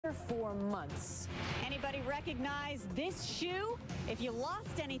here for months. Anybody recognize this shoe? If you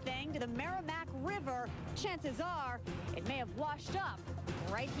lost anything to the Merrimack River, chances are it may have washed up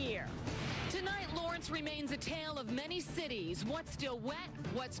right here. Tonight, Lawrence remains a tale of many cities. What's still wet,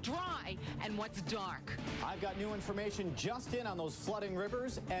 what's dry, and what's dark. I've got new information just in on those flooding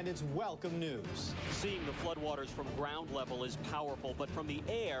rivers, and it's welcome news. Seeing the floodwaters from ground level is powerful, but from the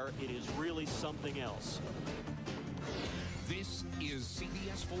air, it is really something else. This is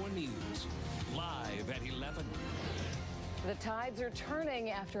CBS 4 News, live at 11. The tides are turning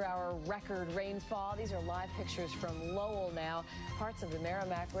after our record rainfall. These are live pictures from Lowell now. Parts of the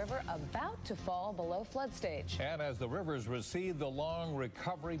Merrimack River about to fall below flood stage. And as the rivers recede, the long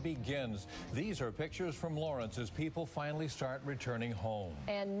recovery begins. These are pictures from Lawrence as people finally start returning home.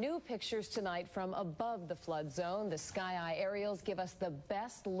 And new pictures tonight from above the flood zone. The Sky Eye aerials give us the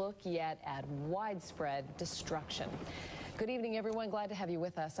best look yet at widespread destruction. Good evening, everyone. Glad to have you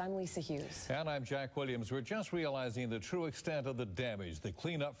with us. I'm Lisa Hughes. And I'm Jack Williams. We're just realizing the true extent of the damage. The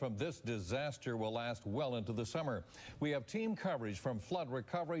cleanup from this disaster will last well into the summer. We have team coverage from flood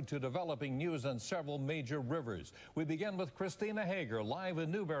recovery to developing news on several major rivers. We begin with Christina Hager, live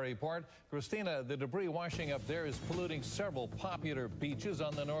in Newburyport. Christina, the debris washing up there is polluting several popular beaches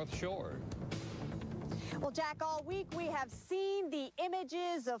on the North Shore. Well, Jack, all week we have seen the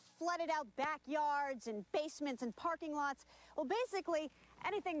images of flooded out backyards and basements and parking lots. Well, basically,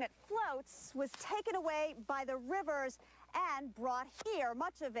 anything that floats was taken away by the rivers and brought here,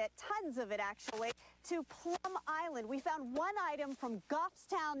 much of it, tons of it actually, to Plum Island. We found one item from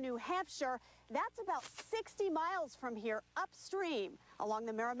Goffstown, New Hampshire. That's about 60 miles from here upstream along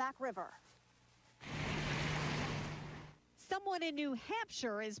the Merrimack River. Someone in New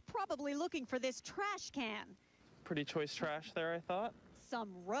Hampshire is probably looking for this trash can. Pretty choice trash there, I thought.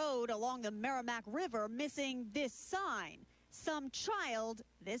 Some road along the Merrimack River missing this sign. Some child,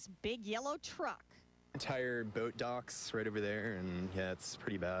 this big yellow truck. Entire boat docks right over there, and yeah, it's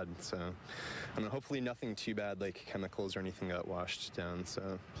pretty bad. So, I mean, hopefully nothing too bad like chemicals or anything got washed down.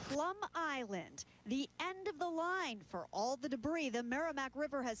 So, Plum Island, the end of the line for all the debris the Merrimack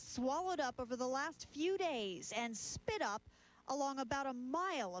River has swallowed up over the last few days and spit up along about a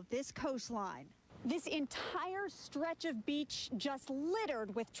mile of this coastline. This entire stretch of beach just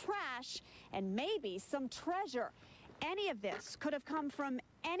littered with trash and maybe some treasure. Any of this could have come from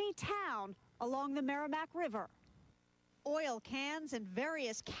any town along the Merrimack River. Oil cans and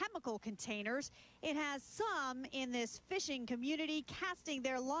various chemical containers. It has some in this fishing community casting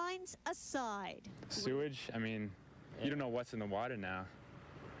their lines aside. Sewage, I mean, you don't know what's in the water now.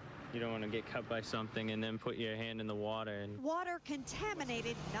 You don't want to get cut by something and then put your hand in the water. And water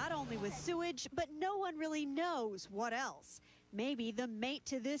contaminated not only with sewage, but no one really knows what else. Maybe the mate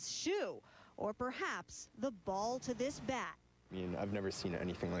to this shoe, or perhaps the ball to this bat. I mean, I've never seen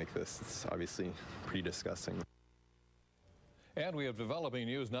anything like this. It's obviously pretty disgusting. And we have developing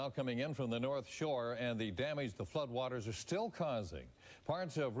news now coming in from the North Shore and the damage the floodwaters are still causing.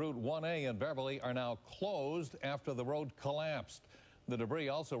 Parts of Route 1A in Beverly are now closed after the road collapsed. The debris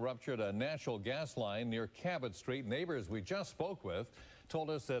also ruptured a natural gas line near Cabot Street. Neighbors we just spoke with told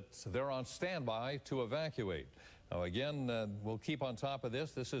us that they're on standby to evacuate. Now, again, we'll keep on top of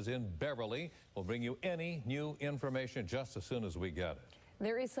this. This is in Beverly. We'll bring you any new information just as soon as we get it.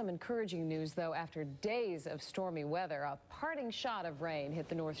 There is some encouraging news, though. After days of stormy weather, a parting shot of rain hit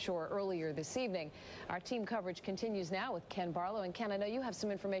the North Shore earlier this evening. Our team coverage continues now with Ken Barlow. And Ken, I know you have some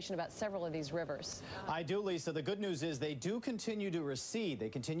information about several of these rivers. I do, Lisa. The good news is they do continue to recede. They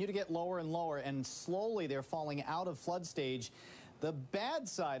continue to get lower and lower, and slowly they're falling out of flood stage. The bad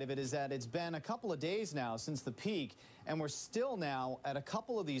side of it is that it's been a couple of days now since the peak, and we're still now at a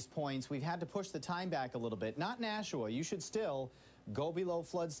couple of these points. We've had to push the time back a little bit. Not Nashua. You should still go below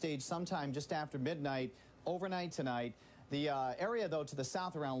flood stage sometime just after midnight, overnight tonight. The area, though, to the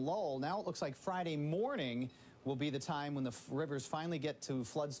south around Lowell, now it looks like Friday morning will be the time when the rivers finally get to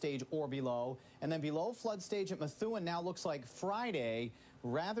flood stage or below. And then below flood stage at Methuen now looks like Friday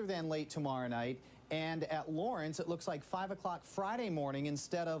rather than late tomorrow night. And at Lawrence, it looks like 5 o'clock Friday morning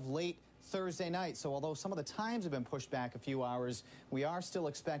instead of late Thursday night. So although some of the times have been pushed back a few hours, we are still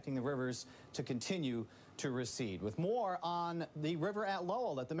expecting the rivers to continue to recede. With more on the river at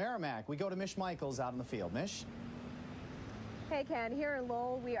Lowell at the Merrimack, we go to Mish Michaels out in the field. Mish? Hey, Ken, here in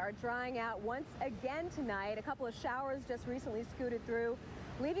Lowell, we are drying out once again tonight. A couple of showers just recently scooted through,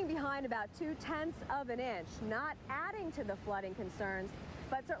 leaving behind about 0.2 of an inch, not adding to the flooding concerns,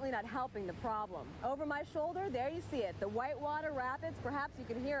 but certainly not helping the problem. Over my shoulder, there you see it, the Whitewater Rapids. Perhaps you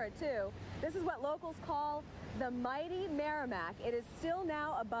can hear it too. This is what locals call the mighty Merrimack. It is still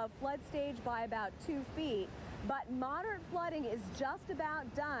now above flood stage by about 2 feet, But moderate flooding is just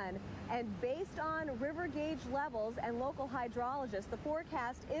about done, and based on river gauge levels and local hydrologists, the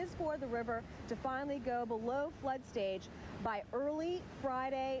forecast is for the river to finally go below flood stage by early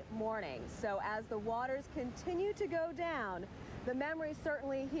Friday morning. So as the waters continue to go down, the memories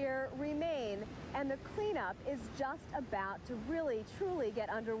certainly here remain, and the cleanup is just about to really, truly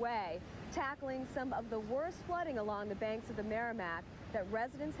get underway, tackling some of the worst flooding along the banks of the Merrimack that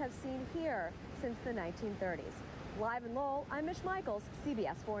residents have seen here since the 1930s. Live in Lowell, I'm Mish Michaels,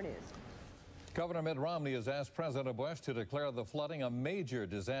 CBS 4 News. Governor Mitt Romney has asked President Bush to declare the flooding a major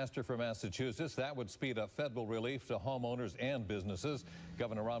disaster for Massachusetts. That would speed up federal relief to homeowners and businesses.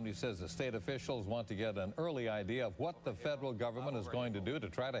 Governor Romney says the state officials want to get an early idea of what the federal government is going to do to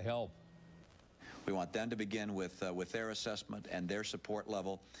try to help. We want them to begin with their assessment and their support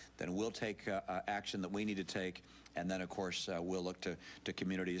level. Then we'll take action that we need to take, and then, of course, we'll look to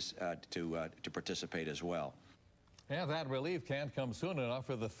communities to participate as well. And that relief can't come soon enough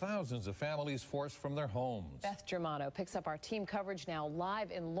for the thousands of families forced from their homes. Beth Germano picks up our team coverage now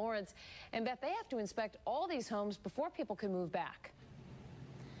live in Lawrence. And Beth, they have to inspect all these homes before people can move back.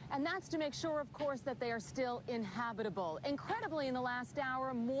 And that's to make sure, of course, that they are still inhabitable. Incredibly, in the last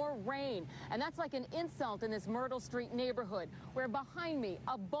hour, more rain. And that's like an insult in this Myrtle Street neighborhood, where behind me,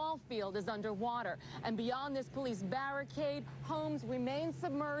 a ball field is underwater. And beyond this police barricade, homes remain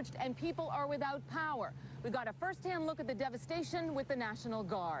submerged and people are without power. We got a first-hand look at the devastation with the National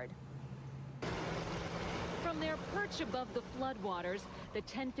Guard. From their perch above the floodwaters, the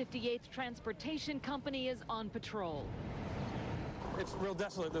 1058th Transportation Company is on patrol. It's real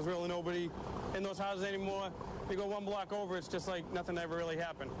desolate. There's really nobody in those houses anymore. You go one block over, it's just like nothing ever really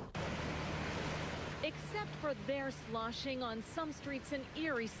happened. Except for their sloshing on some streets in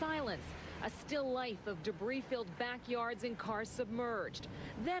eerie silence. A still life of debris-filled backyards and cars submerged.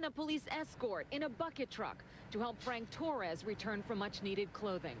 Then a police escort in a bucket truck to help Frank Torres return for much-needed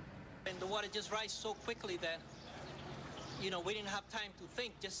clothing. And the water just rises so quickly that, you know, we didn't have time to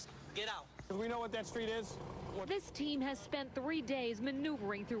think, just get out. We know what that street is. This team has spent 3 days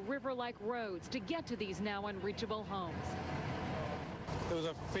maneuvering through river-like roads to get to these now unreachable homes. There was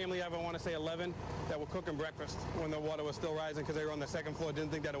a family of, I want to say 11, that were cooking breakfast when the water was still rising because they were on the second floor,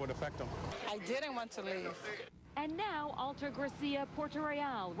 didn't think that it would affect them. I didn't want to leave. And now Alta Gracia Puerto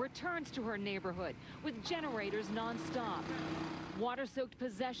Real returns to her neighborhood with generators nonstop. Water-soaked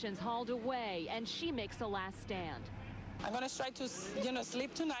possessions hauled away, and she makes a last stand. I'm going to try to,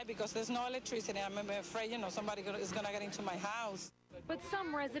 sleep tonight because there's no electricity. I'm afraid, somebody is going to get into my house. But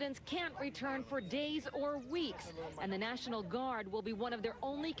some residents can't return for days or weeks, and the National Guard will be one of their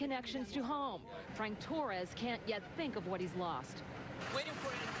only connections to home. Frank Torres can't yet think of what he's lost. Waiting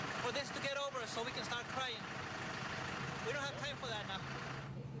for this to get over so we can start crying. We don't have time for that now.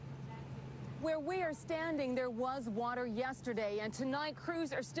 Where we are standing, there was water yesterday, and tonight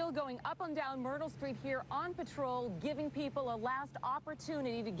crews are still going up and down Myrtle Street here on patrol, giving people a last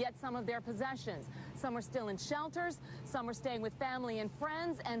opportunity to get some of their possessions. Some are still in shelters, some are staying with family and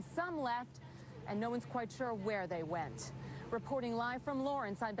friends, and some left, and no one's quite sure where they went. Reporting live from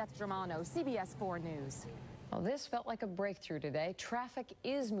Lawrence, I'm Beth Germano, CBS 4 News. Well, this felt like a breakthrough today. Traffic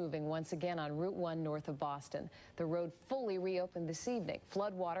is moving once again on Route 1 north of Boston. The road fully reopened this evening.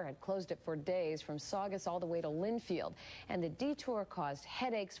 Floodwater had closed it for days from Saugus all the way to Linfield. And the detour caused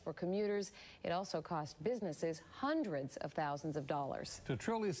headaches for commuters. It also cost businesses hundreds of thousands of dollars. To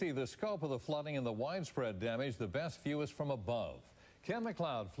truly see the scope of the flooding and the widespread damage, the best view is from above. Ken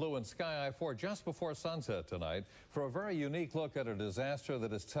McLeod flew in Sky I-4 just before sunset tonight for a very unique look at a disaster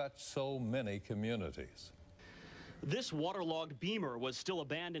that has touched so many communities. This waterlogged Beamer was still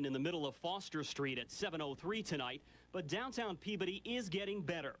abandoned in the middle of Foster Street at 7:03 tonight, but downtown Peabody is getting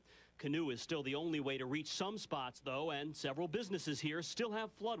better. Canoe is still the only way to reach some spots, though, and several businesses here still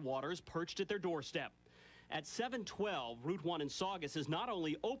have floodwaters perched at their doorstep. At 7:12, Route 1 in Saugus is not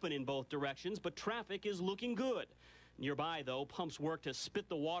only open in both directions, but traffic is looking good. Nearby, though, pumps work to spit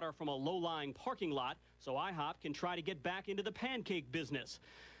the water from a low-lying parking lot so IHOP can try to get back into the pancake business.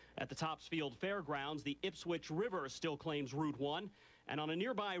 At the Topsfield Fairgrounds, the Ipswich River still claims Route 1. And on a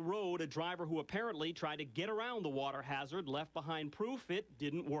nearby road, a driver who apparently tried to get around the water hazard left behind proof it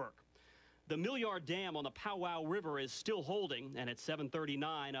didn't work. The Millyard Dam on the Powwow River is still holding, and at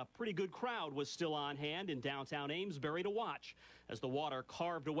 7:39, a pretty good crowd was still on hand in downtown Amesbury to watch as the water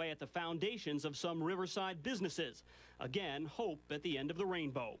carved away at the foundations of some riverside businesses. Again, hope at the end of the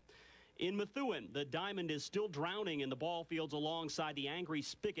rainbow. In Methuen, the Diamond is still drowning in the ball fields alongside the angry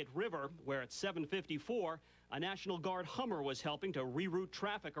Spigot River, where at 7:54, a National Guard Hummer was helping to reroute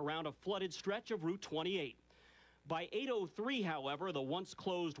traffic around a flooded stretch of Route 28. By 8:03, however, the once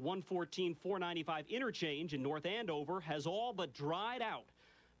closed 114-495 interchange in North Andover has all but dried out.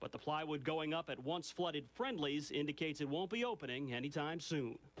 But the plywood going up at once flooded Friendly's indicates it won't be opening anytime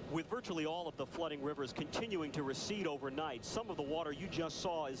soon. With virtually all of the flooding rivers continuing to recede overnight, some of the water you just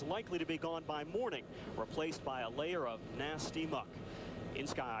saw is likely to be gone by morning, replaced by a layer of nasty muck. In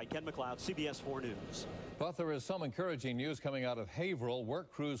Sky, Ken McLeod, CBS 4 News. But there is some encouraging news coming out of Haverhill.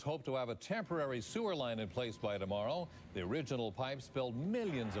 Work crews hope to have a temporary sewer line in place by tomorrow. The original pipe spilled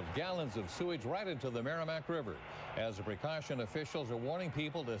millions of gallons of sewage right into the Merrimack River. As a precaution, officials are warning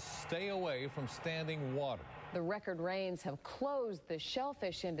people to stay away from standing water. The record rains have closed the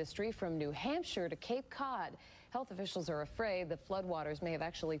shellfish industry from New Hampshire to Cape Cod. Health officials are afraid the floodwaters may have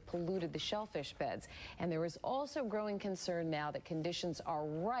actually polluted the shellfish beds. And there is also growing concern now that conditions are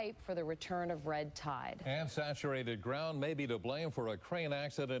ripe for the return of red tide. And saturated ground may be to blame for a crane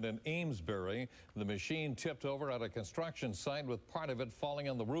accident in Amesbury. The machine tipped over at a construction site with part of it falling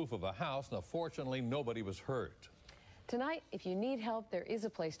on the roof of a house. Now, fortunately, nobody was hurt. Tonight, if you need help, there is a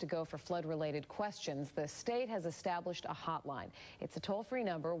place to go for flood-related questions. The state has established a hotline. It's a toll-free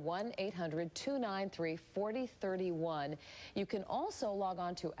number, 1-800-293-4031. You can also log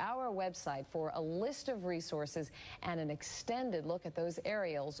on to our website for a list of resources and an extended look at those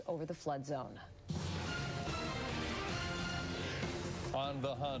aerials over the flood zone. On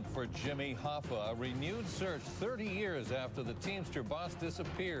the hunt for Jimmy Hoffa, a renewed search 30 years after the Teamster boss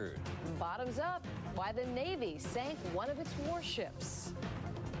disappeared. Bottoms up, why the Navy sank one of its warships.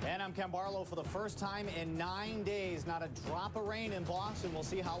 And I'm Ken Barlow. For the first time in 9 days, not a drop of rain in Boston. We'll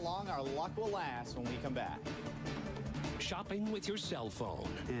see how long our luck will last when we come back. Shopping with your cell phone.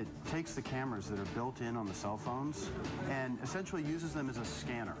 It takes the cameras that are built in on the cell phones and essentially uses them as a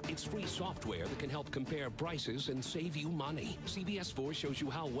scanner. It's free software that can help compare prices and save you money. CBS 4 shows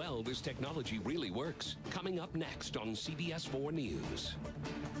you how well this technology really works. Coming up next on CBS 4 News.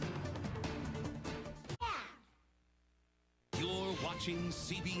 You're watching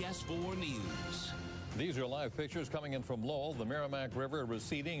CBS 4 News. These are live pictures coming in from Lowell. The Merrimack River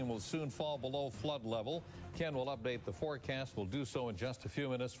receding and will soon fall below flood level. Ken will update the forecast. We'll do so in just a few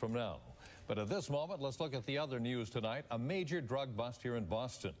minutes from now. But at this moment, let's look at the other news tonight. A major drug bust here in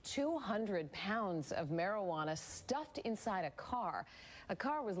Boston. 200 pounds of marijuana stuffed inside a car. A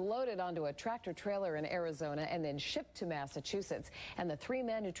car was loaded onto a tractor trailer in Arizona and then shipped to Massachusetts. And the 3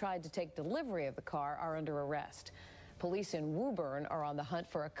 men who tried to take delivery of the car are under arrest. Police in Woburn are on the hunt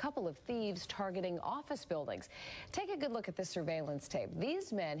for a couple of thieves targeting office buildings. Take a good look at this surveillance tape.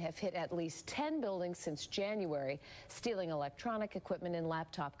 These men have hit at least 10 buildings since January, stealing electronic equipment and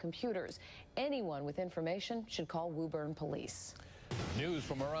laptop computers. Anyone with information should call Woburn Police. News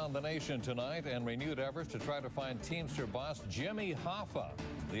from around the nation tonight and renewed efforts to try to find Teamster boss Jimmy Hoffa.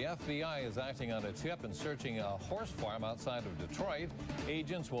 The FBI is acting on a tip and searching a horse farm outside of Detroit.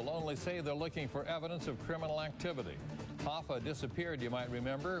 Agents will only say they're looking for evidence of criminal activity. Hoffa disappeared, you might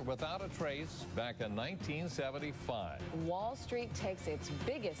remember, without a trace back in 1975. Wall Street takes its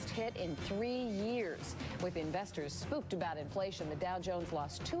biggest hit in 3 years. With investors spooked about inflation, the Dow Jones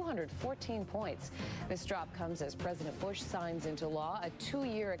lost 214 points. This drop comes as President Bush signs into law a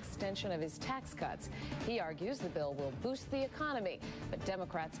 2-year extension of his tax cuts. He argues the bill will boost the economy, but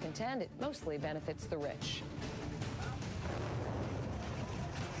Democrats contend it mostly benefits the rich.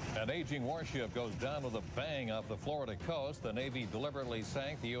 An aging warship goes down with a bang off the Florida coast. The Navy deliberately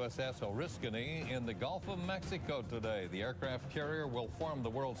sank the USS Oriskany in the Gulf of Mexico today. The aircraft carrier will form the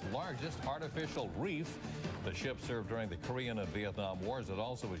world's largest artificial reef. The ship served during the Korean and Vietnam Wars. It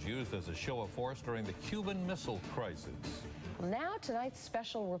also was used as a show of force during the Cuban Missile Crisis. Now tonight's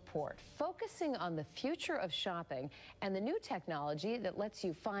special report, focusing on the future of shopping and the new technology that lets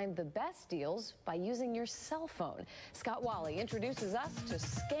you find the best deals by using your cell phone. Scott Wally introduces us to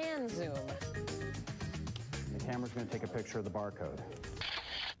Scan Zoom. The camera's going to take a picture of the barcode.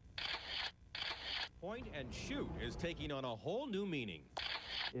 Point and shoot is taking on a whole new meaning.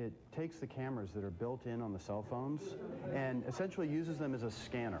 It takes the cameras that are built in on the cell phones and essentially uses them as a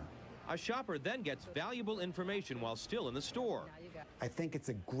scanner. A shopper then gets valuable information while still in the store. I think it's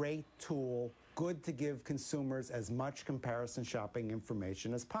a great tool, good to give consumers as much comparison shopping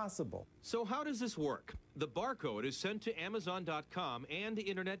information as possible. So how does this work? The barcode is sent to Amazon.com and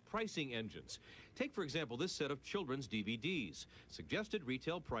internet pricing engines. Take, for example, this set of children's DVDs. Suggested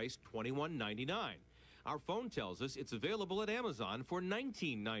retail price $21.99. Our phone tells us it's available at Amazon for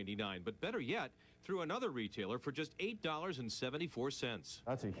 $19.99, but better yet, through another retailer for just $8.74.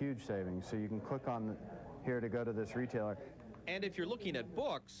 That's a huge savings. So you can click on here to go to this retailer. And if you're looking at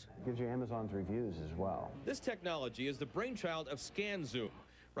books, it gives you Amazon's reviews as well. This technology is the brainchild of ScanZoom.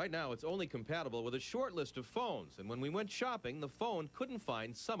 Right now, it's only compatible with a short list of phones, and when we went shopping, the phone couldn't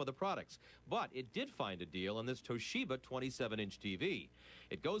find some of the products. But it did find a deal on this Toshiba 27-inch TV.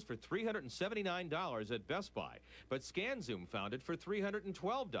 It goes for $379 at Best Buy, but ScanZoom found it for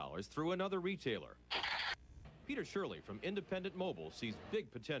 $312 through another retailer. Peter Shirley from Independent Mobile sees big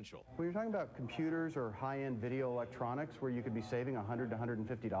potential. When you're talking about computers or high-end video electronics where you could be saving $100 to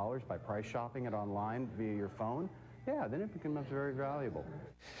 $150 by price shopping it online via your phone, yeah, then it becomes very valuable.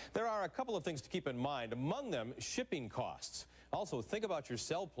 There are a couple of things to keep in mind, among them shipping costs. Also, think about your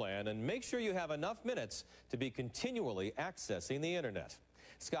cell plan and make sure you have enough minutes to be continually accessing the internet.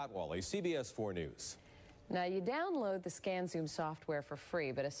 Scott Wally, CBS 4 News. Now, you download the ScanZoom software for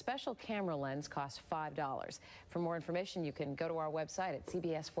free, but a special camera lens costs $5. For more information, you can go to our website at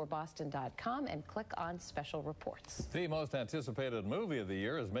cbs4boston.com and click on special reports. The most anticipated movie of the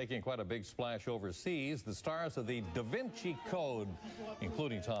year is making quite a big splash overseas. The stars of the Da Vinci Code,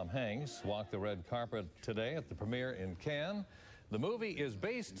 including Tom Hanks, walked the red carpet today at the premiere in Cannes. The movie is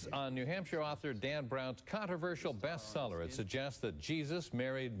based on New Hampshire author Dan Brown's controversial bestseller. It suggests that Jesus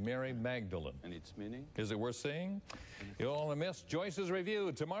married Mary Magdalene. And its meaning? Is it worth seeing? You'll only miss Joyce's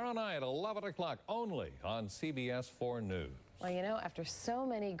review tomorrow night, 11 o'clock, only on CBS 4 News. Well, you know, after so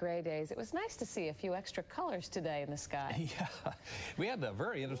many gray days, it was nice to see a few extra colors today in the sky. Yeah. We had a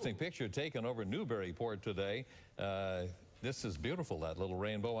very interesting picture taken over Newburyport today. This is beautiful, that little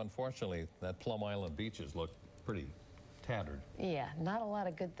rainbow. Unfortunately, that Plum Island beaches look pretty tattered. Yeah, not a lot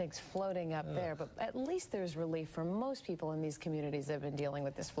of good things floating up there, but at least there's relief for most people in these communities that have been dealing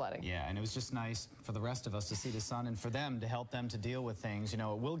with this flooding. Yeah, and it was just nice for the rest of us to see the sun and for them to help them to deal with things. You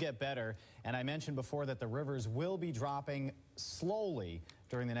know, it will get better, and I mentioned before that the rivers will be dropping slowly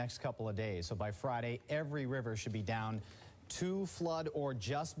during the next couple of days. So by Friday, every river should be down to flood or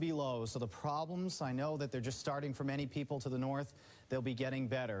just below. So the problems, I know that they're just starting for many people to the north. They'll be getting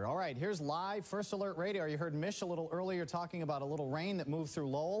better. All right, here's live First Alert radar. You heard Mish a little earlier talking about a little rain that moved through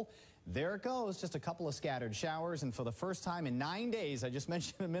Lowell. There it goes, just a couple of scattered showers. And for the first time in 9 days, I just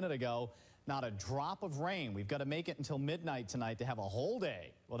mentioned a minute ago, not a drop of rain. We've got to make it until midnight tonight to have a whole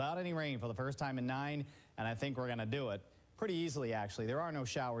day without any rain for the first time in 9, and I think we're going to do it pretty easily, actually. There are no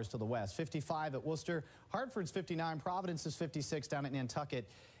showers to the west. 55 at Worcester. Hartford's 59. Providence is 56. Down at Nantucket,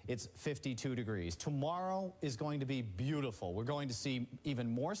 it's 52 degrees. Tomorrow is going to be beautiful. We're going to see even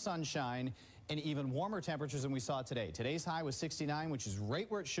more sunshine and even warmer temperatures than we saw today. Today's high was 69, which is right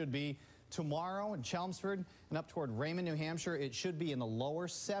where it should be. Tomorrow in Chelmsford and up toward Raymond, New Hampshire, it should be in the lower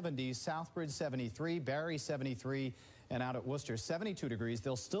 70s. Southbridge 73, Barrie 73, and out at Worcester 72 degrees.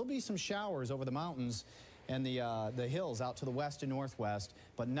 There'll still be some showers over the mountains and the hills out to the west and northwest,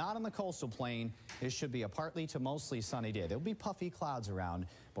 but not on the coastal plain. It should be a partly to mostly sunny day. There'll be puffy clouds around,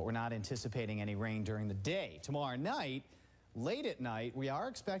 but we're not anticipating any rain during the day. Tomorrow night, late at night, we are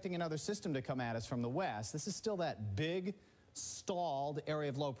expecting another system to come at us from the west. This is still that big, stalled area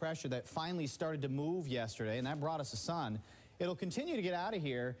of low pressure that finally started to move yesterday, and that brought us the sun. It'll continue to get out of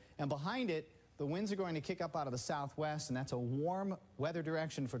here, and behind it, the winds are going to kick up out of the southwest, and that's a warm weather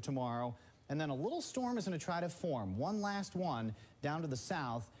direction for tomorrow. And then a little storm is going to try to form, one last one, down to the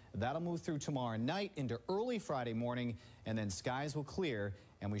south. That'll move through tomorrow night into early Friday morning, and then skies will clear,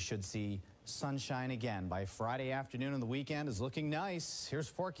 and we should see sunshine again by Friday afternoon, and the weekend is looking nice. Here's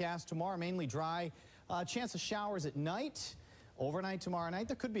forecast tomorrow, mainly dry. Chance of showers at night. Overnight tomorrow night,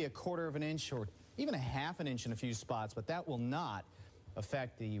 there could be a 1/4 of an inch or even a 1/2 inch in a few spots, but that will not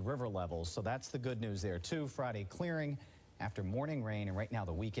affect the river levels. So that's the good news there, too. Friday clearing after morning rain, and right now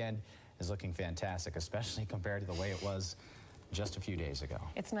the weekend is looking fantastic, especially compared to the way it was just a few days ago.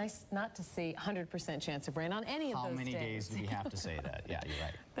 It's nice not to see 100% chance of rain on any of those days. How many days do we have to say that? Yeah, you're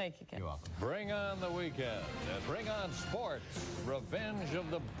right. Thank you, Ken. You're welcome. Bring on the weekend and bring on sports. Revenge of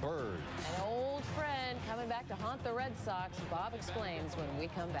the Birds. An old friend coming back to haunt the Red Sox. Bob explains when we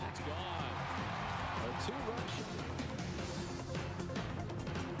come back. A two-run shot.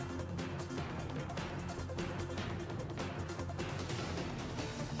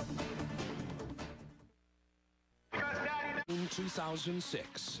 In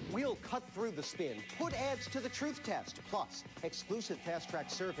 2006. We'll cut through the spin, put ads to the truth test, plus exclusive fast-track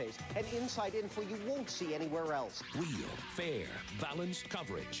surveys and inside info you won't see anywhere else. Real, fair, balanced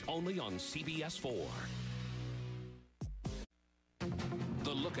coverage only on CBS 4.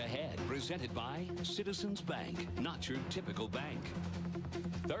 The Look Ahead, presented by Citizens Bank, not your typical bank.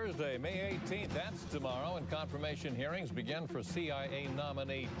 Thursday, May 18th, that's tomorrow, and confirmation hearings begin for CIA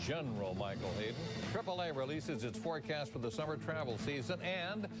nominee General Michael Hayden. AAA releases its forecast for the summer travel season,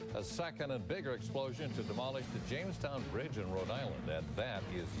 and a second and bigger explosion to demolish the Jamestown Bridge in Rhode Island. And that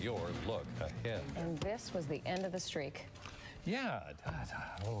is your Look Ahead. And this was the end of the streak. Yeah,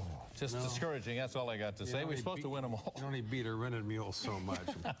 just discouraging. That's all I got to say. We're supposed to win them all. You only beat a rented mule so much.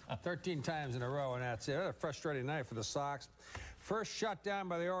 13 times in a row, and that's it. What a frustrating night for the Sox. First shut down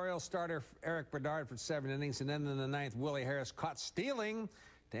by the Orioles starter Eric Bedard for 7 innings, and then in the 9th, Willie Harris caught stealing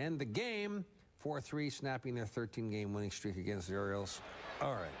to end the game. 4-3, snapping their 13-game winning streak against the Orioles.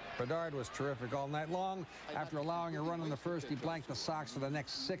 All right, Bedard was terrific all night long. After allowing a run in the first, he blanked the Sox for the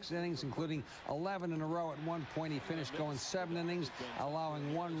next 6 innings, including 11 in a row. At one point, he finished going 7 innings,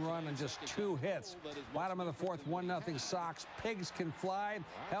 allowing 1 run and just 2 hits. Bottom of the 4th, 1-0 Sox. Pigs can fly.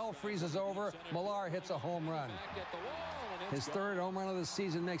 Hell freezes over. Millar hits a home run. His 3rd home run of the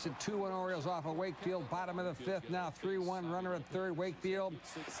season makes it 2-1 Orioles off of Wakefield. Bottom of the 5th, now 3-1 runner at 3rd, Wakefield.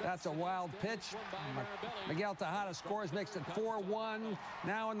 That's a wild pitch. Miguel Tejada scores, makes it 4-1.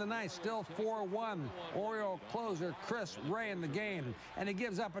 Now in the 9th, still 4-1. Oriole closer Chris Ray in the game. And he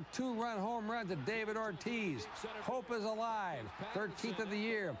gives up a 2-run home run to David Ortiz. Hope is alive. 13th of the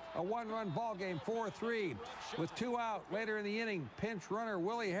year. A 1-run ball game, 4-3. With 2 out later in the inning, pinch runner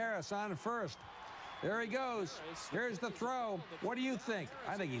Willie Harris on first. There he goes. Here's the throw. What do you think?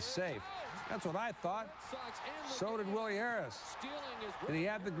 I think he's safe. That's what I thought. So did Willie Harris. Did he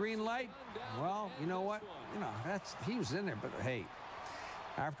have the green light? Well, you know what? He was in there, but hey.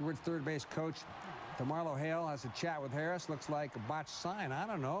 Afterwards, third base coach DeMarlo Hale has a chat with Harris. Looks like a botched sign. I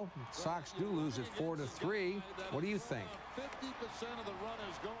don't know. Sox do lose at 4-3. What do you think? 50% of the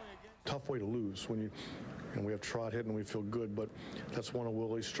runners going against. Tough way to lose when we have Trot hitting and we feel good, but that's one of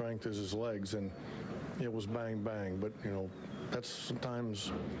Willie's strengths is his legs, and it was bang bang. But that's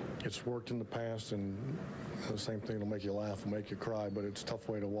sometimes it's worked in the past, and the same thing will make you laugh, will make you cry, but it's a tough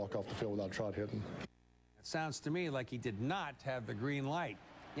way to walk off the field without Trot hitting. It sounds to me like he did not have the green light.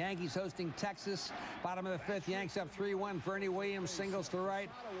 Yankees hosting Texas. Bottom of the 5th, Yanks up 3-1. Fernie Williams singles to right.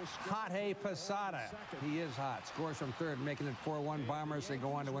 Jorge Posada. He is hot. Scores from 3rd, making it 4-1 Bombers. They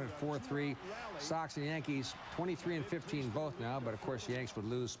go on to win it 4-3. Sox and Yankees 23-15 both now, but of course the Yanks would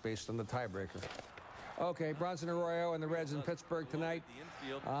lose based on the tiebreaker. Okay, Bronson Arroyo and the Reds in Pittsburgh tonight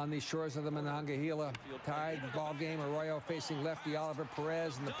on the shores of the Monongahela. Tied ball game. Arroyo facing lefty Oliver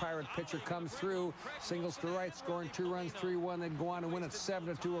Perez, and the Pirate pitcher comes through. Singles to right, scoring 2 runs, 3-1. They'd go on to win it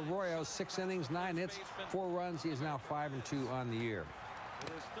 7-2. Arroyo, 6 innings, 9 hits, 4 runs. He is now 5-2 on the year.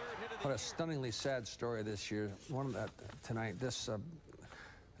 What a stunningly sad story this year. One of that tonight. This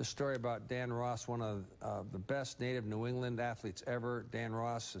story about Dan Ross, one of the best native New England athletes ever. Dan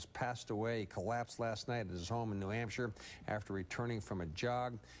Ross has passed away. He collapsed last night at his home in New Hampshire after returning from a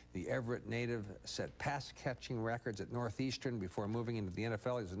jog. The Everett native set pass-catching records at Northeastern before moving into the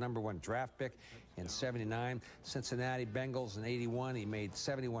NFL. He was the #1 draft pick in '79. Cincinnati Bengals in '81. He made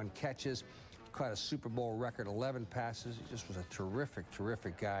 71 catches. Caught a Super Bowl record, 11 passes. He just was a terrific,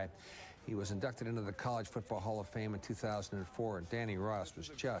 terrific guy. He was inducted into the College Football Hall of Fame in 2004, and Danny Ross was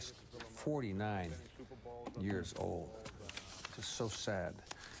just 49 years old. Just so sad.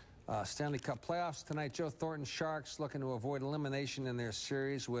 Stanley Cup playoffs tonight. Joe Thornton Sharks looking to avoid elimination in their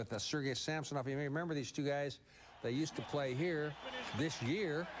series with Sergei Samsonov. You may remember these two guys. They used to play here this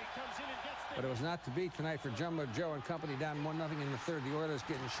year, but it was not to be tonight for Jumbo Joe and company, down 1-0 in the 3rd. The Oilers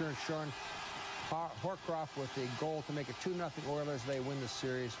get insurance. Sean Horcroft with a goal to make it 2-0 Oilers. They win the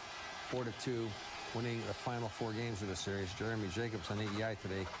series 4-2, winning the final 4 games of the series. Jeremy Jacobs on AEI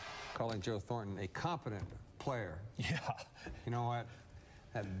today calling Joe Thornton a competent player. Yeah. You know what?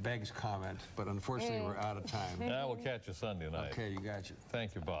 That begs comment, but unfortunately we're out of time. Yeah, we'll catch you Sunday night. Okay, you got you.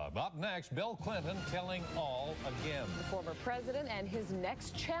 Thank you, Bob. Up next, Bill Clinton telling all again. The former president and his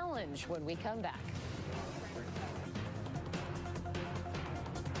next challenge when we come back.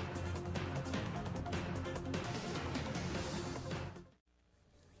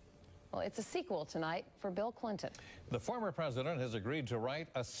 Well, it's a sequel tonight for Bill Clinton. The former president has agreed to write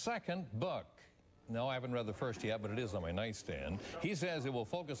a 2nd book. No, I haven't read the first yet, but it is on my nightstand. He says it will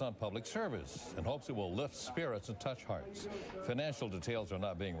focus on public service and hopes it will lift spirits and touch hearts. Financial details are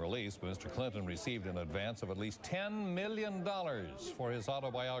not being released, but Mr. Clinton received an advance of at least $10 million for his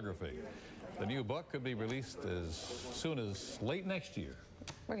autobiography. The new book could be released as soon as late next year.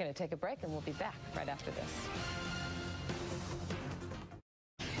 We're going to take a break, and we'll be back right after this.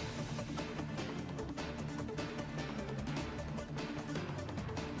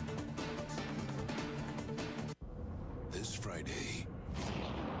 Friday.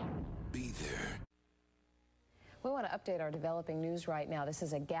 Be there. We want to update our developing news right now. This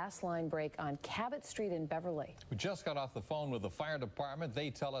is a gas line break on Cabot Street in Beverly. We just got off the phone with the fire department. They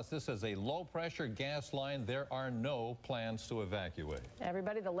tell us this is a low-pressure gas line. There are no plans to evacuate.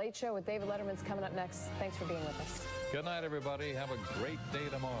 Everybody, The Late Show with David Letterman's coming up next. Thanks for being with us. Good night, everybody. Have a great day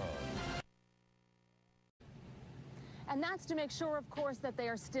tomorrow. And that's to make sure, of course, that they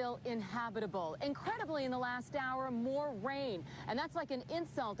are still inhabitable. Incredibly, in the last hour, more rain. And that's like an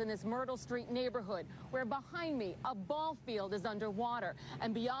insult in this Myrtle Street neighborhood, where behind me, a ball field is underwater.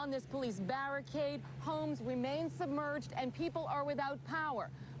 And beyond this police barricade, homes remain submerged and people are without power.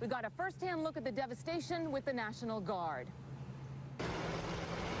 We got a first-hand look at the devastation with the National Guard.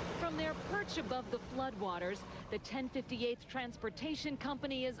 From their perch above the floodwaters, the 1058th Transportation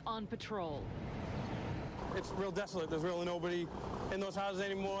Company is on patrol. It's real desolate. There's really nobody in those houses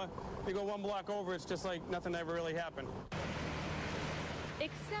anymore. You go one block over, it's just like nothing ever really happened.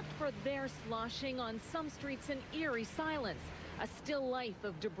 Except for their sloshing on some streets in eerie silence. A still life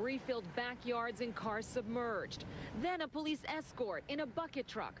of debris-filled backyards and cars submerged. Then a police escort in a bucket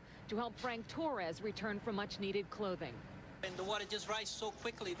truck to help Frank Torres return for much-needed clothing. And the water just rises so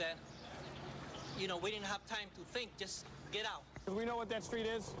quickly that, you know, we didn't have time to think, just get out. Do we know what that street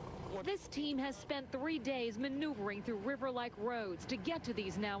is? This team has spent 3 days maneuvering through river-like roads to get to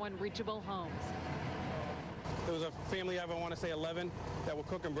these now unreachable homes. There was a family of, I want to say 11, that were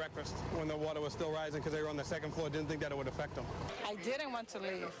cooking breakfast when the water was still rising because they were on the second floor, didn't think that it would affect them. I didn't want to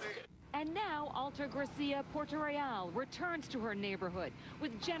leave. And now Alta Gracia Puerto Real returns to her neighborhood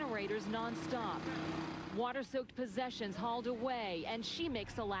with generators nonstop. Water-soaked possessions hauled away, and she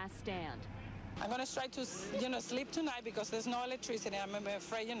makes a last stand. I'm going to try to, sleep tonight because there's no electricity. I'm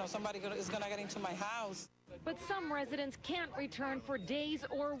afraid, somebody is going to get into my house. But some residents can't return for days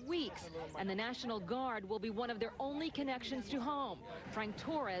or weeks, and the National Guard will be one of their only connections to home. Frank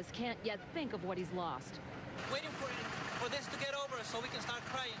Torres can't yet think of what he's lost. Waiting for this to get over so we can start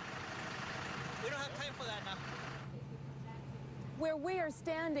crying. We don't have time for that now. Where we are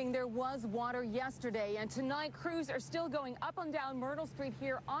standing, there was water yesterday, and tonight crews are still going up and down Myrtle Street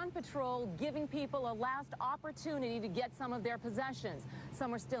here on patrol, giving people a last opportunity to get some of their possessions.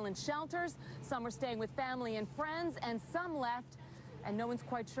 Some are still in shelters, some are staying with family and friends, and some left, and no one's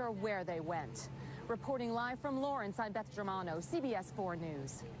quite sure where they went. Reporting live from Lawrence, I'm Beth Germano, CBS 4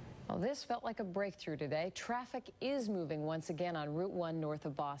 News. Well, this felt like a breakthrough today. Traffic is moving once again on Route 1 north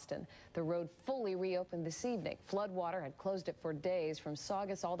of Boston. The road fully reopened this evening. Floodwater had closed it for days from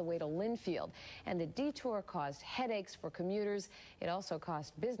Saugus all the way to Linfield. And the detour caused headaches for commuters. It also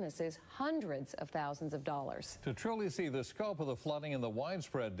cost businesses hundreds of thousands of dollars. To truly see the scope of the flooding and the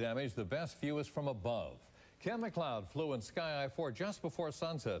widespread damage, the best view is from above. Ken McLeod flew in Sky I-4 just before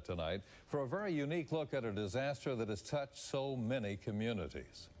sunset tonight for a very unique look at a disaster that has touched so many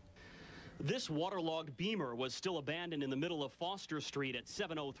communities. This waterlogged Beamer was still abandoned in the middle of Foster Street at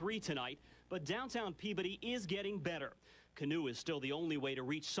 7:03 tonight, but downtown Peabody is getting better. Canoe is still the only way to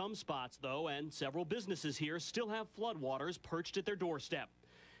reach some spots, though, and several businesses here still have floodwaters perched at their doorstep.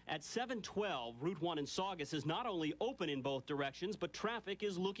 At 7:12, Route 1 in Saugus is not only open in both directions, but traffic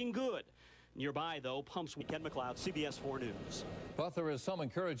is looking good. Nearby, though, pumps. Ken McLeod, CBS 4 News. But there is some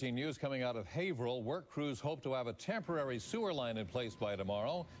encouraging news coming out of Haverhill. Work crews hope to have a temporary sewer line in place by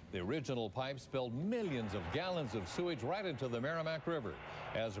tomorrow. The original pipe spilled millions of gallons of sewage right into the Merrimack River.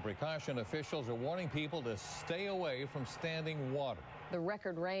 As a precaution, officials are warning people to stay away from standing water. The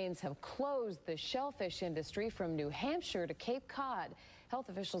record rains have closed the shellfish industry from New Hampshire to Cape Cod. Health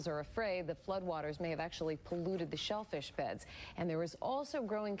officials are afraid the floodwaters may have actually polluted the shellfish beds. And there is also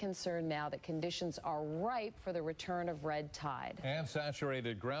growing concern now that conditions are ripe for the return of red tide. And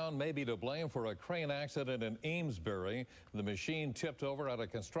saturated ground may be to blame for a crane accident in Amesbury. The machine tipped over at a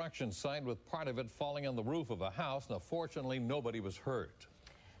construction site with part of it falling on the roof of a house. Now, fortunately, nobody was hurt.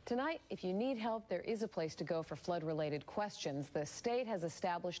 Tonight, if you need help, there is a place to go for flood-related questions. The state has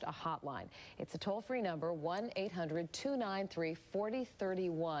established a hotline. It's a toll-free number,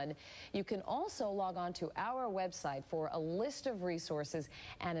 1-800-293-4031. You can also log on to our website for a list of resources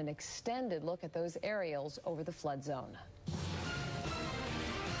and an extended look at those aerials over the flood zone.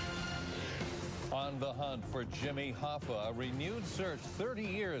 On the hunt for Jimmy Hoffa, a renewed search 30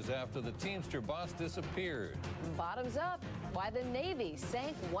 years after the Teamster boss disappeared. Bottoms up, why the Navy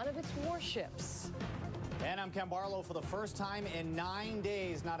sank one of its warships. And I'm Ken Barlow. For the first time in 9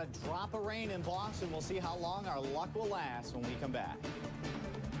 days, not a drop of rain in Boston. We'll see how long our luck will last when we come back.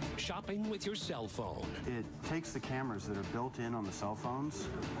 Shopping with your cell phone. It takes the cameras that are built in on the cell phones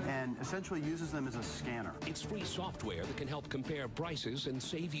and essentially uses them as a scanner. It's free software that can help compare prices and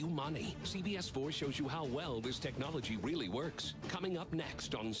save you money. CBS 4 shows you how well this technology really works. Coming up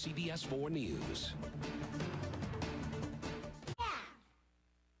next on CBS 4 News.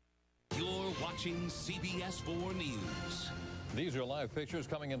 You're watching CBS 4 News. These are live pictures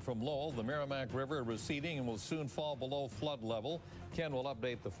coming in from Lowell. The Merrimack River receding and will soon fall below flood level. Ken will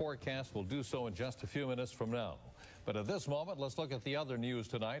update the forecast. We'll do so in just a few minutes from now. But at this moment, let's look at the other news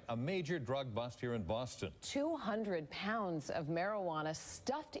tonight. A major drug bust here in Boston. 200 pounds of marijuana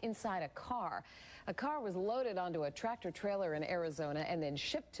stuffed inside a car. A car was loaded onto a tractor trailer in Arizona and then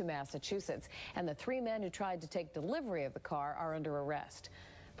shipped to Massachusetts. And the 3 men who tried to take delivery of the car are under arrest.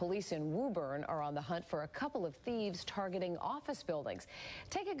 Police in Woburn are on the hunt for a couple of thieves targeting office buildings.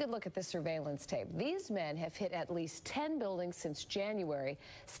 Take a good look at this surveillance tape. These men have hit at least 10 buildings since January,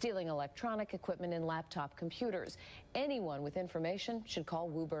 stealing electronic equipment and laptop computers. Anyone with information should call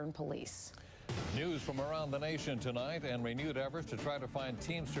Woburn Police. News from around the nation tonight and renewed efforts to try to find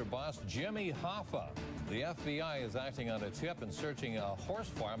Teamster boss Jimmy Hoffa. The FBI is acting on a tip and searching a horse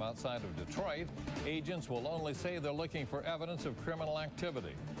farm outside of Detroit. Agents will only say they're looking for evidence of criminal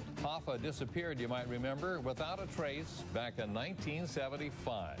activity. Hoffa disappeared, you might remember, without a trace back in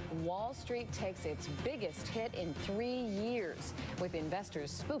 1975. Wall Street takes its biggest hit in 3 years. With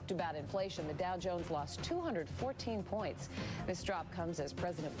investors spooked about inflation, the Dow Jones lost 214 points. This drop comes as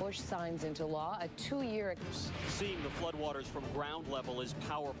President Bush signs into law a 2-year... Seeing the floodwaters from ground level is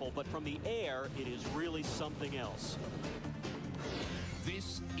powerful, but from the air, it is really something else.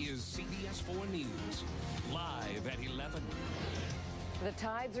 This is CBS 4 News, live at 11. The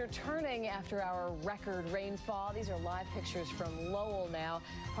tides are turning after our record rainfall. These are live pictures from Lowell now.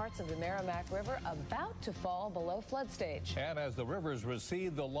 Parts of the Merrimack River about to fall below flood stage. And as the rivers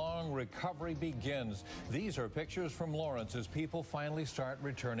recede, the long recovery begins. These are pictures from Lawrence as people finally start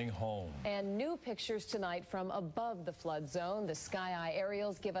returning home. And new pictures tonight from above the flood zone. The Sky Eye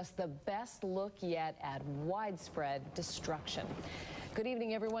aerials give us the best look yet at widespread destruction. Good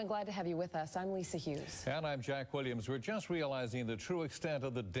evening, everyone. Glad to have you with us. I'm Lisa Hughes. And I'm Jack Williams. We're just realizing the true extent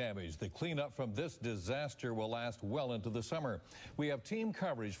of the damage. The cleanup from this disaster will last well into the summer. We have team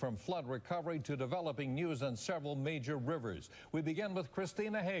coverage from flood recovery to developing news on several major rivers. We begin with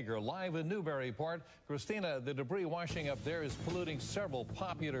Christina Hager, live in Newburyport. Christina, the debris washing up there is polluting several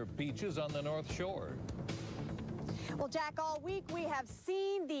popular beaches on the North Shore. Well, Jack, all week we have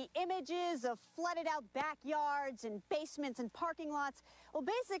seen the images of flooded out backyards and basements and parking lots. Well,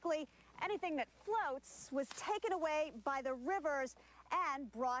 basically, anything that floats was taken away by the rivers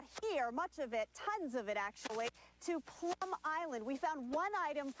and brought here, much of it, tons of it actually, to Plum Island. We found one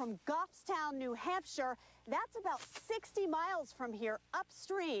item from Goffstown, New Hampshire. That's about 60 miles from here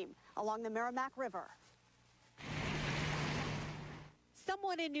upstream along the Merrimack River.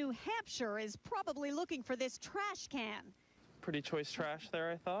 Someone in New Hampshire is probably looking for this trash can. Pretty choice trash there,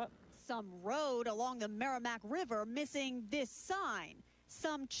 I thought. Some road along the Merrimack River missing this sign.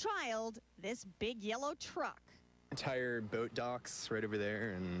 Some child, this big yellow truck. Entire boat docks right over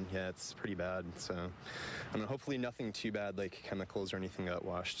there, and yeah, it's pretty bad. So, I mean, hopefully nothing too bad like chemicals or anything got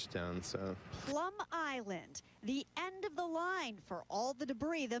washed down. So, Plum Island, the end of the line for all the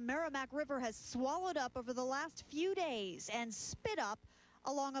debris the Merrimack River has swallowed up over the last few days and spit up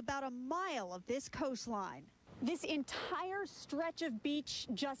along about a mile of this coastline. This entire stretch of beach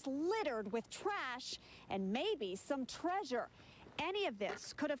just littered with trash and maybe some treasure. Any of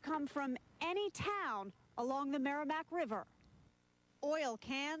this could have come from any town along the Merrimack River. Oil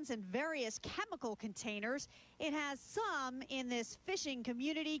cans and various chemical containers. It has some in this fishing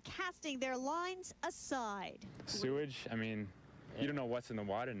community casting their lines aside. Sewage, I mean, you don't know what's in the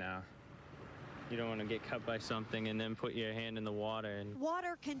water now. You don't want to get cut by something and then put your hand in the water. And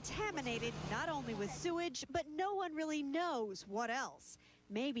water contaminated not only with sewage, but no one really knows what else.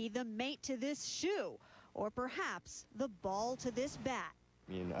 Maybe the mate to this shoe, or perhaps the ball to this bat.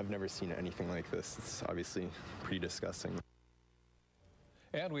 I mean, I've never seen anything like this. It's obviously pretty disgusting.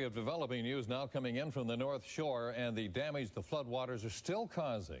 And we have developing news now coming in from the North Shore and the damage the floodwaters are still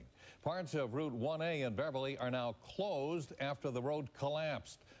causing. Parts of Route 1A in Beverly are now closed after the road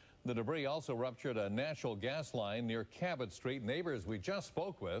collapsed. The debris also ruptured a natural gas line near Cabot Street. Neighbors we just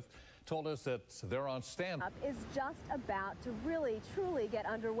spoke with told us that they're on standby. Is just about to really, truly get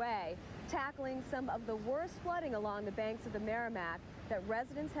underway, tackling some of the worst flooding along the banks of the Merrimack that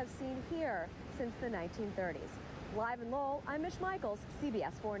residents have seen here since the 1930s. Live in Lowell, I'm Mish Michaels,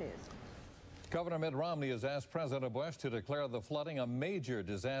 CBS 4 News. Governor Mitt Romney has asked President Bush to declare the flooding a major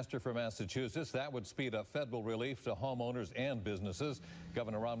disaster for Massachusetts. That would speed up federal relief to homeowners and businesses.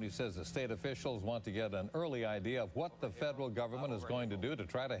 Governor Romney says the state officials want to get an early idea of what the federal government is going to do to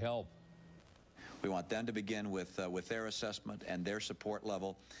try to help. We want them to begin with their assessment and their support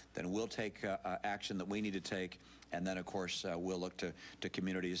level. Then we'll take action that we need to take, and then, of course, we'll look to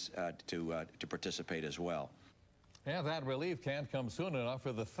communities to participate as well. And that relief can't come soon enough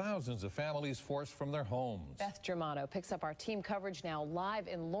for the thousands of families forced from their homes. Beth Germano picks up our team coverage now live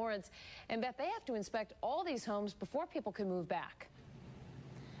in Lawrence. And Beth, they have to inspect all these homes before people can move back.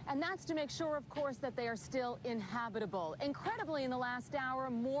 And that's to make sure, of course, that they are still inhabitable. Incredibly, in the last hour,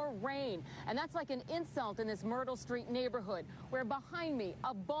 more rain. And that's like an insult in this Myrtle Street neighborhood, where behind me,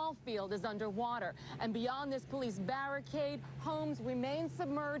 a ball field is underwater. And beyond this police barricade, homes remain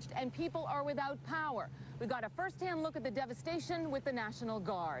submerged and people are without power. We got a first-hand look at the devastation with the National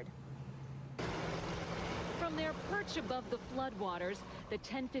Guard. From their perch above the floodwaters, the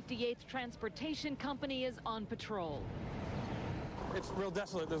 1058th Transportation Company is on patrol. It's real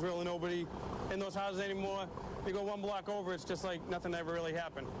desolate. There's really nobody in those houses anymore. You go one block over, it's just like nothing ever really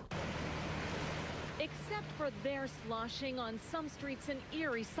happened. Except for their sloshing on some streets in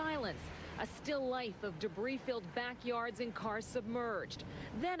eerie silence. A still life of debris-filled backyards and cars submerged.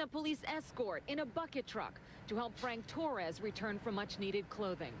 Then a police escort in a bucket truck to help Frank Torres return for much-needed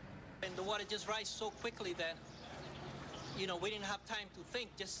clothing. And the water just rises so quickly that, you know, we didn't have time to think,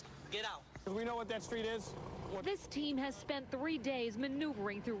 just get out. Do we know what that street is? This team has spent 3 days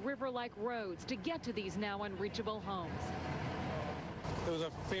maneuvering through river-like roads to get to these now unreachable homes. There was a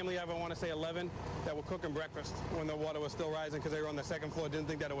family of, I want to say 11, that were cooking breakfast when the water was still rising because they were on the second floor, didn't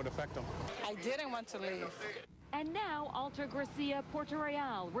think that it would affect them. I didn't want to leave. And now Alta Gracia Puerto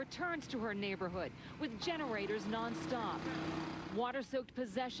Real returns to her neighborhood with generators nonstop. Water-soaked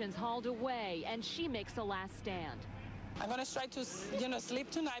possessions hauled away, and she makes a last stand. I'm going to try to,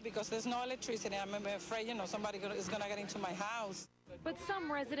 sleep tonight because there's no electricity. I'm afraid, somebody is going to get into my house. But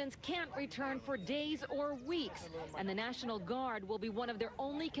some residents can't return for days or weeks, and the National Guard will be one of their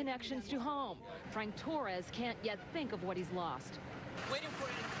only connections to home. Frank Torres can't yet think of what he's lost. Waiting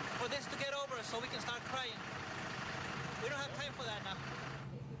for this to get over so we can start crying. We don't have time for that now.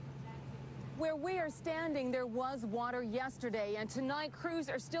 Where we are standing, there was water yesterday, and tonight crews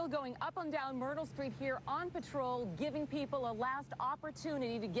are still going up and down Myrtle Street here on patrol, giving people a last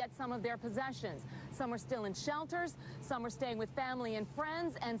opportunity to get some of their possessions. Some are still in shelters, some are staying with family and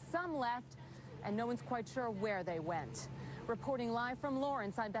friends, and some left, and no one's quite sure where they went. Reporting live from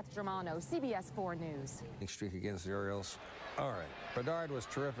Lawrence, I'm Beth Germano, CBS 4 News. Streak against the Orioles. All right. Bedard was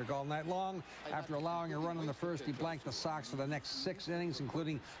terrific all night long. After allowing a run in the first, he blanked the Sox for the next 6 innings,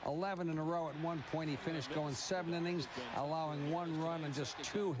 including 11 in a row. At one point, he finished going 7 innings, allowing 1 run and just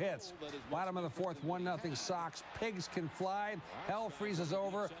 2 hits. Bottom of the fourth, 1-0 Sox. Pigs can fly. Hell freezes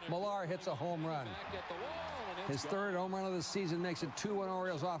over. Millar hits a home run. His 3rd home run of the season makes it 2-1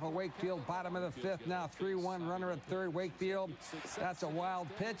 Orioles off of Wakefield. Bottom of the 5th, now 3-1 runner at 3rd, Wakefield. That's a wild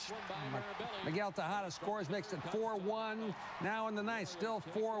pitch. Miguel Tejada scores, makes it 4-1. Now in the 9th, still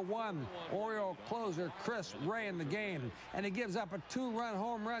 4-1. Oriole closer Chris Ray in the game. And he gives up a 2-run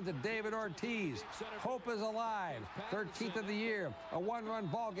home run to David Ortiz. Hope is alive. 13th of the year. A 1-run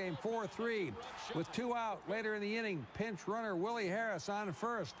ball game, 4-3. With 2 out later in the inning, pinch runner Willie Harris on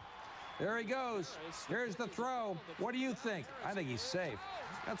first. There he goes. Here's the throw. What do you think? I think he's safe.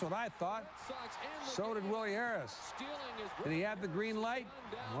 That's what I thought. So did Willie Harris. Did he have the green light?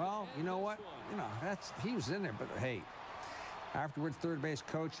 Well, you know what? He was in there, but hey. Afterwards, third base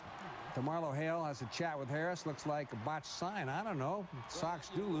coach DeMarlo Hale has a chat with Harris. Looks like a botched sign. I don't know. Sox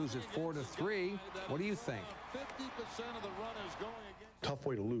do lose it 4-3. What do you think? 50% of the runners going against. Tough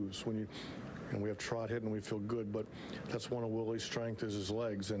way to lose when we have Trot hitting and we feel good, but that's one of Willie's strengths is his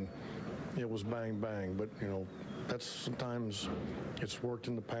legs, and it was bang bang. But that's sometimes it's worked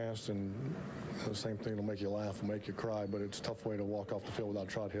in the past, and the same thing will make you laugh and make you cry, but it's a tough way to walk off the field without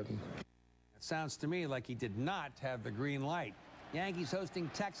Trot hitting. It sounds to me like he did not have the green light. Yankees hosting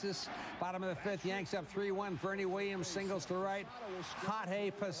Texas. Bottom of the 5th, Yanks up 3-1. Fernie Williams singles to right. Jorge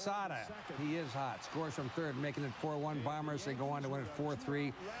Posada. He is hot. Scores from 3rd, making it 4-1. Bombers, they go on to win it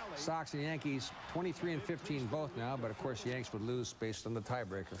 4-3. Sox and Yankees 23-15 both now, but of course Yanks would lose based on the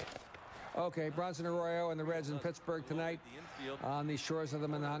tiebreaker. Okay, Bronson Arroyo and the Reds in Pittsburgh tonight on the shores of the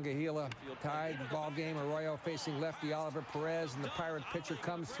Monongahela. Tied ball game. Arroyo facing lefty Oliver Perez, and the Pirate pitcher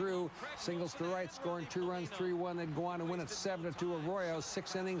comes through. Singles to right, scoring 2 runs, 3-1. They'd go on to win it 7-2. Arroyo,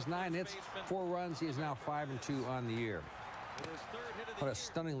 6 innings, 9 hits, 4 runs. He is now 5-2 on the year. What a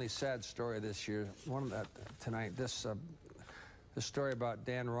stunningly sad story this year. Tonight. This story about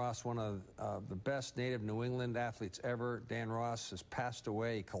Dan Ross, one of the best native New England athletes ever. Dan Ross has passed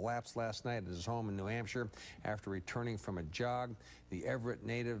away. He collapsed last night at his home in New Hampshire after returning from a jog. The Everett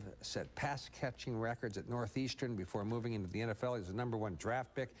native set pass-catching records at Northeastern before moving into the NFL. He was the #1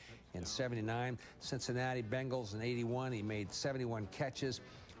 draft pick in '79. Cincinnati Bengals in '81. He made 71 catches.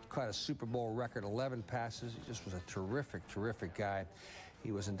 Caught a Super Bowl record, 11 passes. He just was a terrific, terrific guy.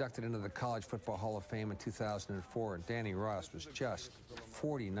 He was inducted into the College Football Hall of Fame in 2004. Danny Ross was just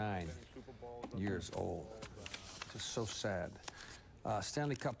 49 years old. Just so sad.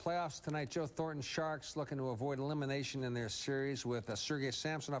 Stanley Cup playoffs tonight. Joe Thornton Sharks looking to avoid elimination in their series with Sergei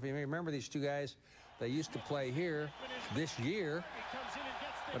Samsonov. You may remember these two guys. They used to play here this year,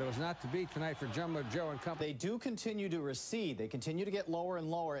 but it was not to be tonight for Jumbo Joe and company. They do continue to recede. They continue to get lower and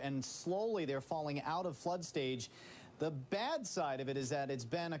lower, and slowly they're falling out of flood stage. The bad side of it is that it's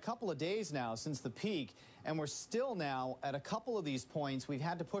been a couple of days now since the peak, and we're still now at a couple of these points. We've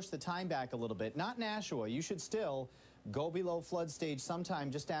had to push the time back a little bit. Not Nashua. You should still go below flood stage sometime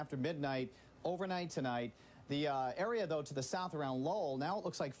just after midnight, overnight tonight. The area, though, to the south around Lowell, now it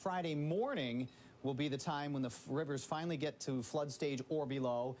looks like Friday morning will be the time when the rivers finally get to flood stage or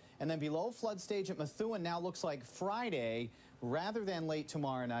below. And then below flood stage at Methuen now looks like Friday rather than late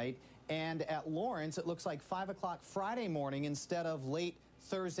tomorrow night. And at Lawrence, it looks like 5 o'clock Friday morning instead of late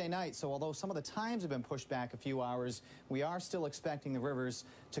Thursday night. So although some of the times have been pushed back a few hours, we are still expecting the rivers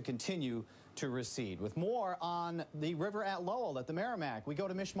to continue to recede. With more on the river at Lowell at the Merrimack, we go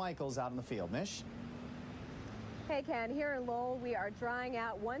to Mish Michaels out in the field. Mish? Hey, Ken, here in Lowell, we are drying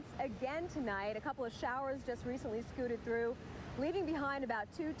out once again tonight. A couple of showers just recently scooted through, leaving behind about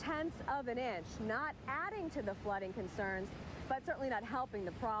 0.2 of an inch, not adding to the flooding concerns, but certainly not helping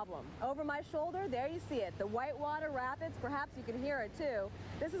the problem. Over my shoulder, there you see it, the Whitewater Rapids. Perhaps you can hear it too.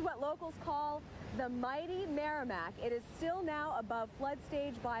 This is what locals call the mighty Merrimack. It is still now above flood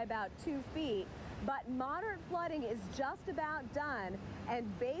stage by about 2 feet, but moderate flooding is just about done.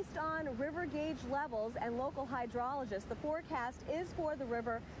 And based on river gauge levels and local hydrologists, the forecast is for the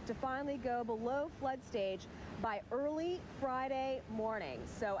river to finally go below flood stage by early Friday morning.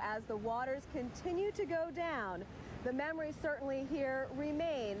 So as the waters continue to go down, the memories certainly here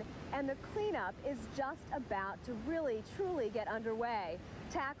remain, and the cleanup is just about to really, truly get underway,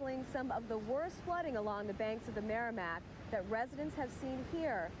 tackling some of the worst flooding along the banks of the Merrimack that residents have seen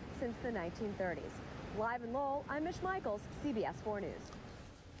here since the 1930s. Live in Lowell, I'm Mish Michaels, CBS 4 News.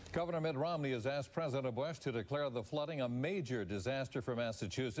 Governor Mitt Romney has asked President Bush to declare the flooding a major disaster for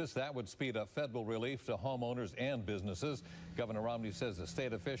Massachusetts. That would speed up federal relief to homeowners and businesses. Governor Romney says the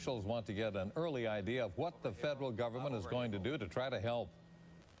state officials want to get an early idea of what the federal government is going to do to try to help.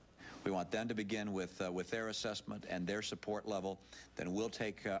 We want them to begin with their assessment and their support level. Then we'll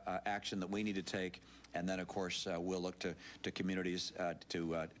take action that we need to take, and then, of course, we'll look to communities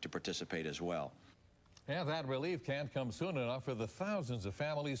to participate as well. And that relief can't come soon enough for the thousands of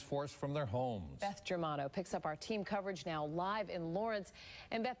families forced from their homes. Beth Germano picks up our team coverage now live in Lawrence.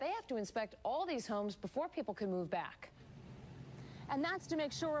 And Beth, they have to inspect all these homes before people can move back. And that's to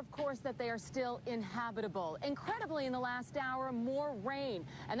make sure, of course, that they are still inhabitable. Incredibly, in the last hour, more rain.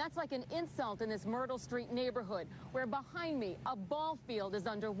 And that's like an insult in this Myrtle Street neighborhood, where behind me, a ball field is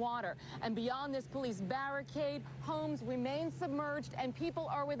underwater. And beyond this police barricade, homes remain submerged and people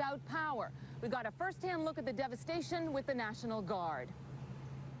are without power. We got a first-hand look at the devastation with the National Guard.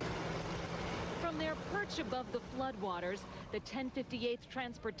 From their perch above the floodwaters, the 1058th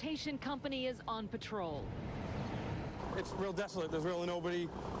Transportation Company is on patrol. It's real desolate. There's really nobody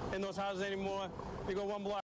in those houses anymore. You go one block.